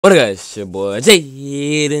What up, guys? It's your boy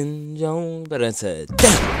Jaden Jones. But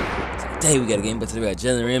today we got a game, but today we got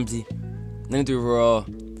Jalen Ramsey, 93 overall,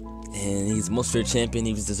 and he's most fair champion.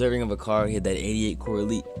 He was deserving of a card. He had that 88 core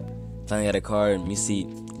elite. Finally got a card, and you see,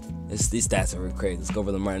 these stats are really crazy. Let's go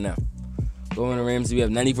over them right now. Going to Ramsey, we have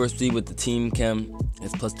 94 speed with the team chem.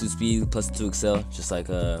 It's +2 speed, +2 excel, just like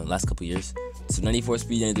last couple years. So 94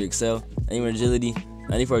 speed, 93 excel, 91 agility,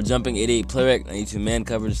 94 jumping, 88 play rec, 92 man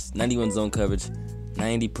coverage, 91 zone coverage,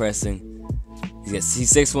 90 pressing. He's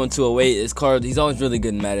 6'1", 208. This card, he's always really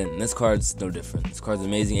good in Madden. And this card's no different. This card's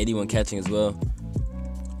amazing. 81 catching as well.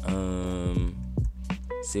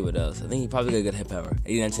 Let's see what else. I think he probably got a good hit power.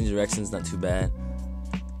 89 change directions, not too bad.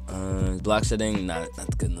 Block shedding, not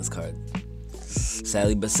good in this card,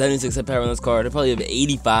 sadly. But 76 hit power on this card. He'll probably have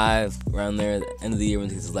 85 around there at the end of the year when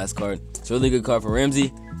he gets his last card. It's a really good card for Ramsey.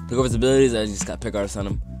 Took over his abilities. I just got pick artists on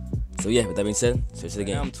him. So yeah, with that being said, switch to the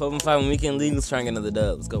game. I'm 12-5 in weekend league. Let's try and get another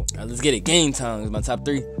dub. Let's go. All right, let's get it. Game time. It's my top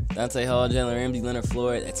 3. Dante Hall, Jalen Ramsey, Leonard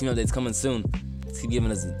Floyd. That team update's coming soon. Let's keep giving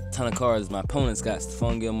us a ton of cards. My opponent's got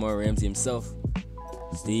Stephon Gilmore, Ramsey himself,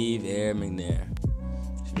 Steve Air McNair.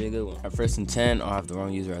 Should be a good one. Our 1st and 10. I have the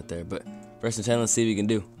wrong user out there, but 1st and 10. Let's see what we can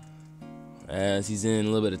do. As he's in a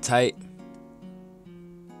little bit of tight.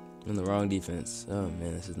 In the wrong defense. Oh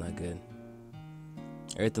man, this is not good.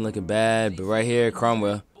 Everything looking bad, but right here,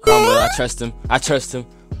 Cromwell, I trust him.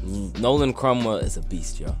 Nolan Cromwell is a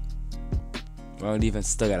beast, y'all. Wrong defense,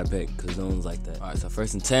 still gotta pick, because Nolan's like that. Alright, so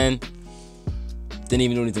 1st and 10. Didn't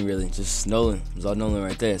even do anything really, just Nolan. It was all Nolan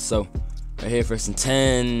right there. So, right here, 1st and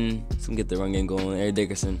 10. Let's get the run game going. Eric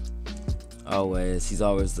Dickerson, always. He's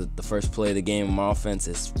always the first play of the game. My offense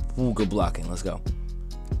is good blocking. Let's go.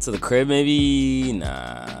 To the crib, maybe?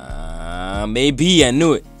 Nah, maybe. I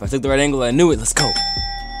knew it. If I took the right angle, I knew it. Let's go.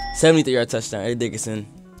 73-yard touchdown. Eddie Dickerson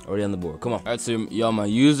already on the board. Come on. All right, so y'all, my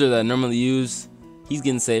user that I normally use, he's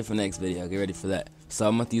getting saved for the next video. Get ready for that. So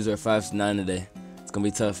I'm going to use our 5 to 9 today. It's going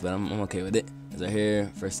to be tough, but I'm okay with it. As right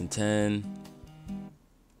here, 1st and 10.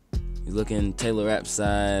 He's looking Taylor Rapp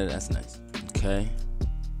side. That's nice. Okay.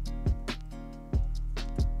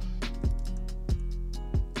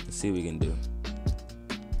 Let's see what we can do.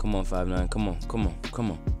 Come on, 5'9". Come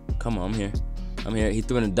on. I'm here. He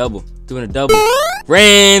threw in a double.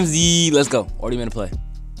 Ramsey, let's go. Already made a play.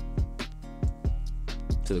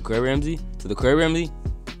 To the crib, Ramsey.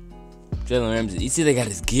 Jalen Ramsey. You see they got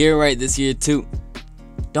his gear right this year too.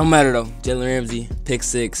 Don't matter though. Jalen Ramsey, pick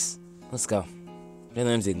 6. Let's go. Jalen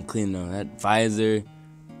Ramsey can clean though. That visor.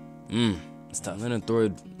 It's tough. Leonard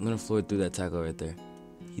Floyd threw that tackle right there.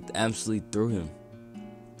 He absolutely threw him.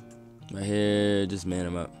 Right here, just man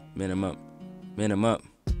him up.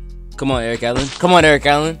 Come on, Eric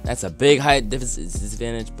Allen. That's a big height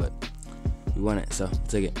disadvantage, but we won it, so we'll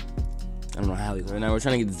take it. I don't know how right now. We're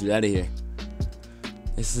trying to get this dude out of here.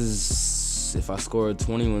 This is, if I score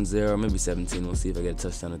 21-0, maybe 17. We'll see if I get a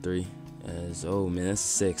touchdown of 3. Oh man, that's a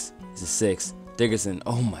 6. It's a 6. Dickerson,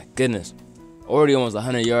 oh my goodness. Already almost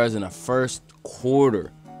 100 yards in the first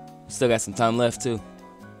quarter. Still got some time left too.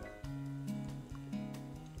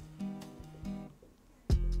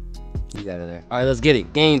 He's out of there. All right, let's get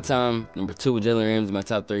it. Game time. Number 2 with Jalen Ramsey. My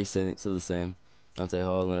top 3 still the same. Dante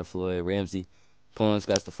Hall, Leonard Floyd, Ramsey. Opponent's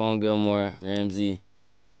got Stephon Gilmore, Ramsey.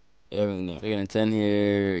 Everything there. 2nd and 10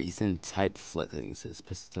 here. He's in tight flex. I think it says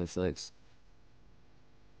pistol flex.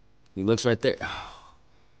 He looks right there.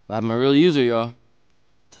 I have my real user, y'all.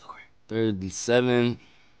 3rd and 7.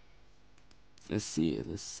 Let's see it.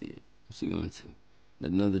 What's he going to?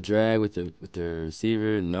 Another drag with the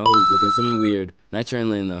receiver. No, looking something weird. Not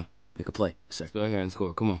turn lane though. Make a play. Go ahead and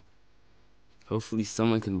score. Come on. Hopefully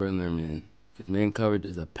someone can burn their man. Because man coverage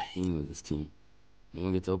is a pain with this team. No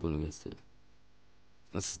one gets open against it.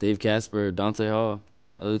 That's Dave Casper, Dante Hall.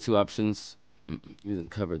 Other 2 options. Using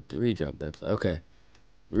cover 3, drop that play. Okay.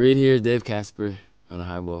 Right here, Dave Casper on a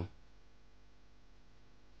high ball.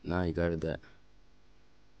 Nah, he guarded that.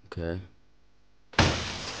 Okay.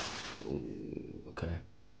 Ooh, okay.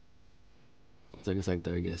 It's like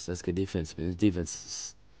there, I guess. That's good defense, man. His defense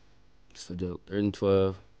is so dope. 3rd and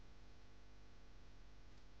 12.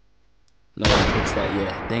 No one picks that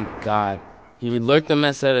yet. Thank God. He lurked the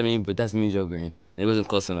mess out of me, but that's me, Joe Green. It wasn't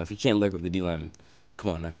close enough. You can't lurk with the D lineman.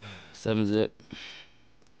 Come on now. 7 zip.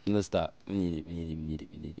 Let's stop. We need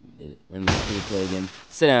it. We're in the play again.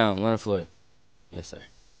 Sit down, Leonard Floyd. Yes, sir.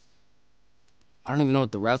 I don't even know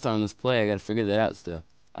what the routes are on this play. I gotta figure that out still.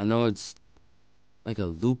 I know it's like a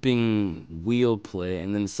looping wheel play,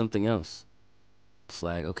 and then something else.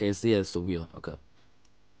 Flag. Okay, it's the wheel. Okay.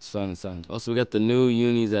 It's fine. Also, we got the new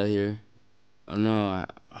unis out here. Oh no, I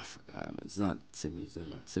forgot. It's not Sim Unis.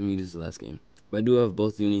 Sim Unis is the last game. But I do have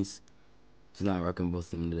both unis. He's not rocking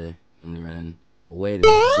both of them today. And they're running away to me.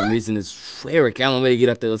 For some reason, it's Eric Allen. Way to get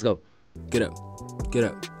up there. Let's go. Get up. Get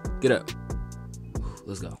up. Get up.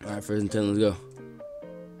 Let's go. All right, 1st and 10. Let's go.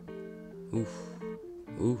 Oof.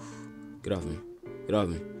 Oof. Get off me. Get off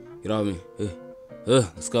me. Get off me.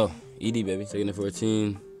 Let's go. ED, baby. 2nd and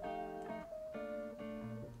 14.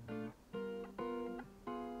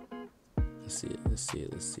 Let's see it. Let's see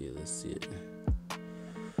it. Let's see it. Let's see it.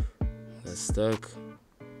 Got stuck.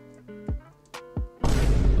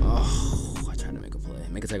 Oh, I tried to make a play.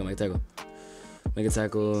 Make a tackle. Make a tackle. Make a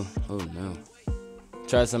tackle. Oh, no.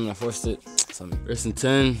 Tried something. I forced it. Something. 1st and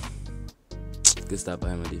 10. Good stop by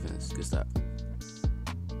him on defense. Good stop.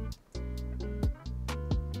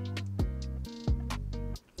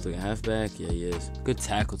 Looking halfback. Yeah, he is. Good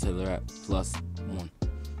tackle to the right. Lost 1.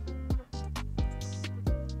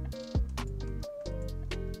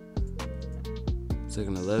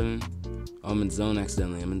 Second 11. Oh, I'm in zone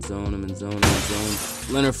accidentally. I'm in zone. I'm in zone. I'm in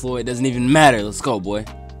zone. Leonard Floyd. Doesn't even matter. Let's go, boy.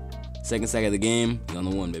 2nd sack of the game. He's on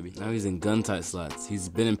the 1, baby. Now he's in gun tight slots. He's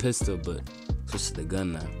been in pistol, but switch to the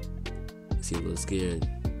gun now. He's a little scared.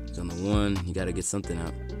 He's on the 1. You gotta get something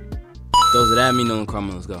out. Throws it at me. No one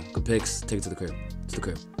crumble. Let's go. Good picks. Take it to the crib. To the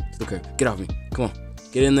crib. To the crib. Get off me. Come on.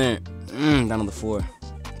 Get in there. Down on the 4.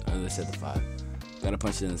 They said the 5. Gotta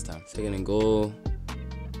punch it in this time. 2nd and goal.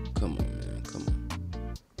 Come on, man. Come on.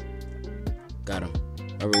 Got him.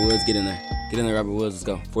 Robert Woods, get in there. Get in there, Robert Woods. Let's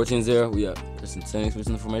go. 14-0. We up. Switching settings,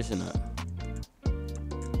 switching the formation up.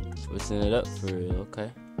 Switching it up for real.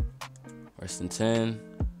 Okay. 1st and 10.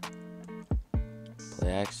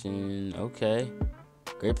 Play action. Okay.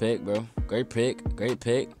 Great pick, bro. Great pick. Great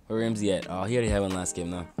pick. Where Ramsey at? Oh, he already had one last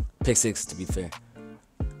game, though. Pick 6, to be fair.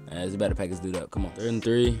 He's about to pack his dude up. Come on. 3rd and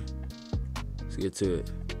 3. Let's get to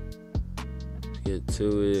it. Let's get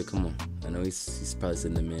to it. Come on. I know he's probably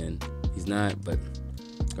sitting there, man. He's not, but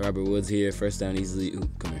Robert Woods here. 1st down easily. Ooh,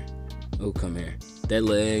 come here. Oh, come here. Dead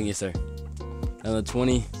leg. Yes, sir. Another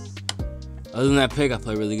 20. Other than that pick, I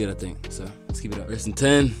play really good, I think. So, let's keep it up. 1st and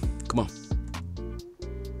 10. Come on.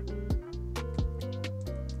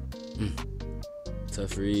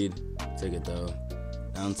 Tough read. Take it, though.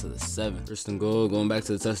 Down to the 7. 1st and goal. Going back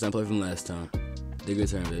to the touchdown play from last time. Dig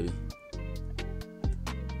return, baby.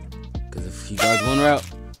 Because if he guards one route,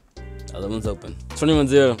 the other one's open.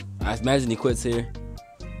 21-0. I imagine he quits here.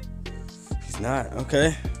 He's not.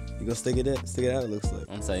 Okay. You gonna stick it out, it looks like.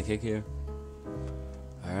 Onside kick here.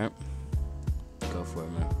 Alright. Go for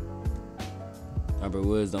it, man. Robert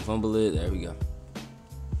Woods, don't fumble it. There we go.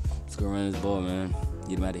 Let's go run this ball, man.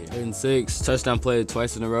 Get him out of here. 3rd and 6. Touchdown play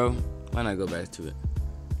twice in a row. Why not go back to it?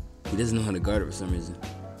 He doesn't know how to guard it for some reason.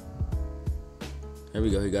 There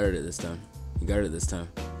we go. He guarded it this time.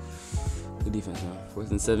 Good defense, man.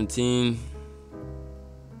 4th and 17.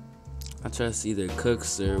 I trust either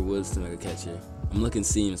Cooks or Woods to make a catch here. I'm looking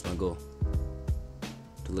seam. It's my goal.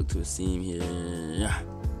 To look to a seam here. Yeah.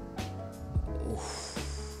 Oof.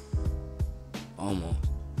 Almost.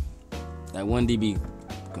 That 1 DB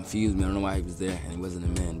confused me. I don't know why he was there and he wasn't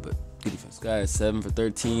a man, but good defense. Guys, 7 for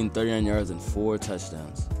 13, 39 yards, and 4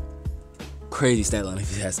 touchdowns. Crazy stat line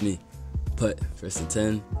if you ask me. But 1st and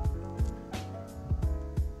 10.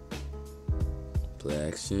 Play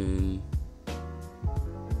action.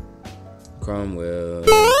 Cromwell.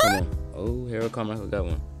 Come on. Oh, Harold Carmichael got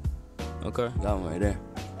one. Okay, got one right there.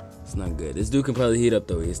 It's not good. This dude can probably heat up,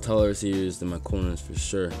 though. He's taller receivers than my corners for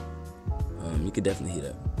sure. He could definitely heat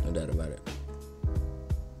up. No doubt about it.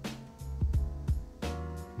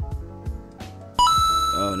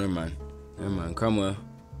 Oh, never mind. Cromwell.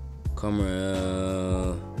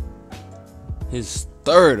 His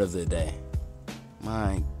 3rd of the day.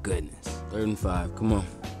 My goodness. 3rd and 5. Come on.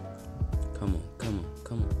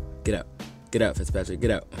 Get out, Fitzpatrick.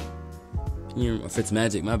 Get out. Or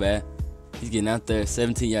Fitzmagic, my bad. He's getting out there.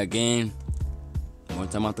 17-yard gain. More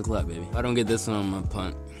time off the clock, baby. I don't get this one on my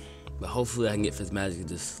punt, but hopefully I can get Fitzmagic to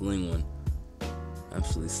just sling one.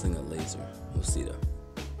 Absolutely sling a laser. We'll see, though.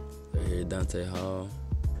 Right here, Dante Hall.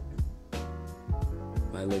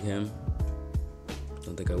 Might look him.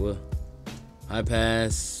 Don't think I will. High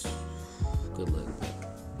pass. Good look.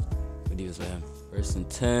 Good defense for him. 1st and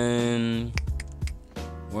 10.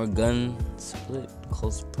 More gun split.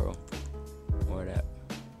 Close pro. More of that.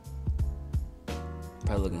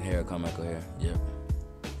 Probably looking Harold Carmichael here. Yep.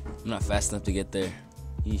 I'm not fast enough to get there.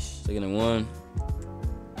 Yeesh. 2nd and 1.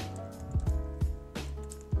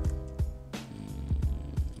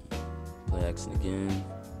 Play action again.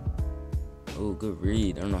 Oh, good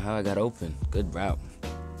read. I don't know how I got open. Good route.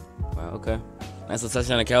 Wow, okay. Nice little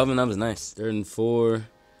touchdown to Calvin. That was nice. 3rd and 4.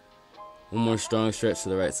 One more strong stretch to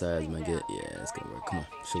the right side. Might get. Yeah, it's gonna work. Come on.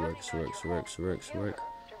 Should work.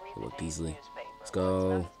 It worked easily. Let's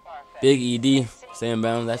go. Big ED. Stay in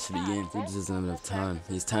bounds. That should be game. He just doesn't have enough time.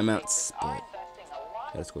 He has timeouts, but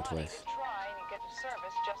gotta score twice.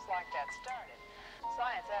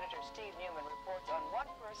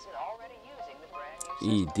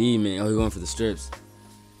 ED, man. Oh, he's going for the strips.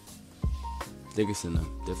 Dickerson,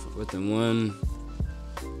 though. Different. Within one.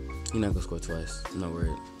 He's not gonna score twice. I'm not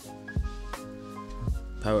worried.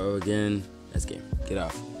 Power O again. That's game. Get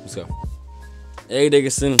off. Let's go. Hey,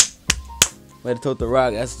 Dickerson. Way to tote the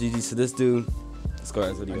rock. That's GG's to this dude. Let's go.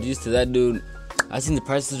 GG's to that dude. I seen the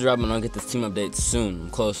prices drop, and I'll get this team update soon. I'm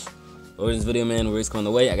close. Over this video, man. We're just going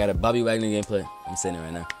the way. I got a Bobby Wagner gameplay. I'm saying it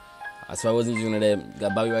right now. That's why I wasn't using today.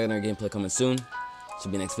 Got Bobby Wagner gameplay coming soon.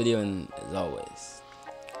 Should be next video, and as always,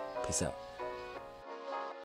 peace out.